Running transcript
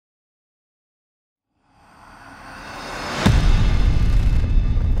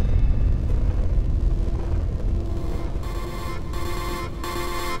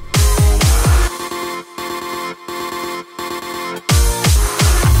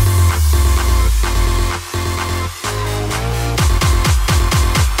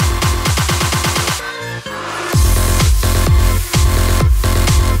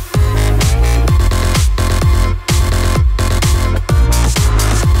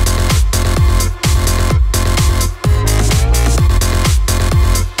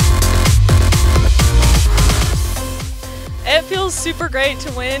super great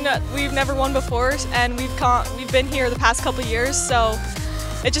to win. We've never won before, and we've been here the past couple years, so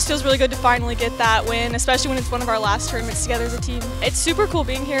it just feels really good to finally get that win, especially when it's one of our last tournaments together as a team. It's super cool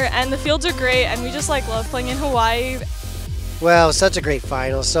being here, and the fields are great, and we just love playing in Hawaii. Well, such a great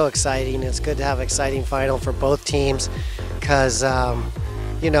final, so exciting. It's good to have an exciting final for both teams because,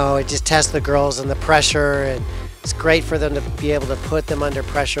 you know, it just tests the girls and the pressure, and it's great for them to be able to put them under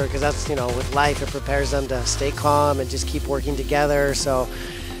pressure because that's, you know, with life, it prepares them to stay calm and just keep working together. So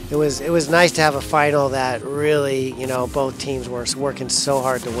it was nice to have a final that really, you know, both teams were working so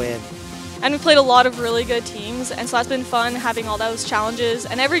hard to win. And we played a lot of really good teams, and so that's been fun having all those challenges.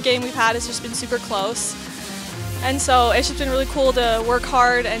 And every game we've had has just been super close. And so it's just been really cool to work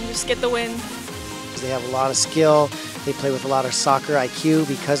hard and just get the win. They have a lot of skill. They play with a lot of soccer IQ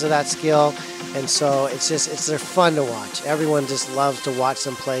because of that skill. And so they're fun to watch. Everyone just loves to watch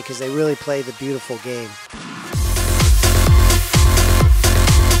them play because they really play the beautiful game.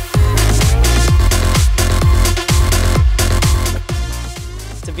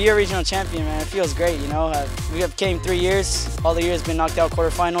 To be a regional champion, man, it feels great, you know. We have came 3 years. All the years been knocked out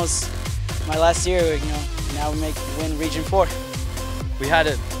quarterfinals. My last year, you know, now we win Region 4. We had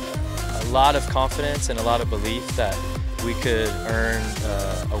a lot of confidence and a lot of belief that we could earn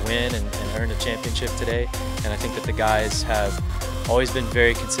a win and earn a championship today. And I think that the guys have always been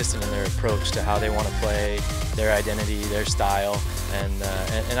very consistent in their approach to how they want to play, their identity, their style.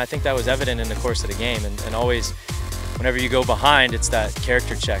 And I think that was evident in the course of the game. And always, whenever you go behind, it's that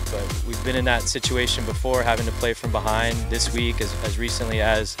character check. But we've been in that situation before, having to play from behind this week as recently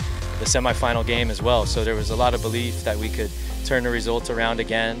as the semifinal game as well. So there was a lot of belief that we could turn the results around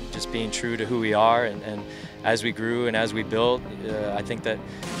again, just being true to who we are. And as we grew and as we built, I think that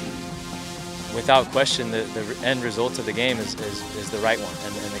without question, the end result of the game is the right one,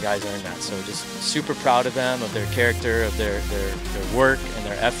 and the guys earned that. So just super proud of them, of their character, of their work and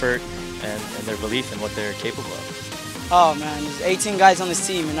their effort, and their belief in what they're capable of. Oh man, there's 18 guys on this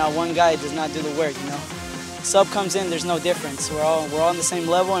team, and not one guy does not do the work, you know. Sub comes in, there's no difference. We're all on the same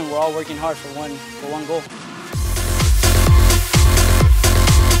level, and we're all working hard for one goal.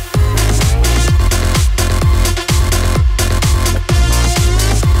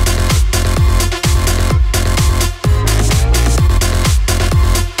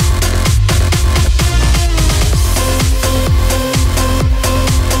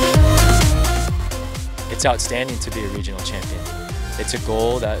 It's outstanding to be a regional champion. It's a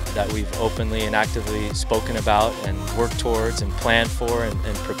goal that we've openly and actively spoken about and worked towards and planned for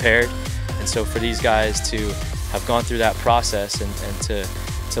and prepared. And so for these guys to have gone through that process and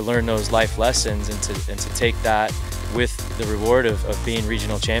to learn those life lessons and to take that with the reward of being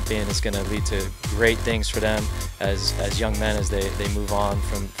regional champion is going to lead to great things for them as young men as they move on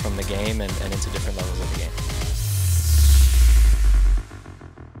from the game and into different levels of the game.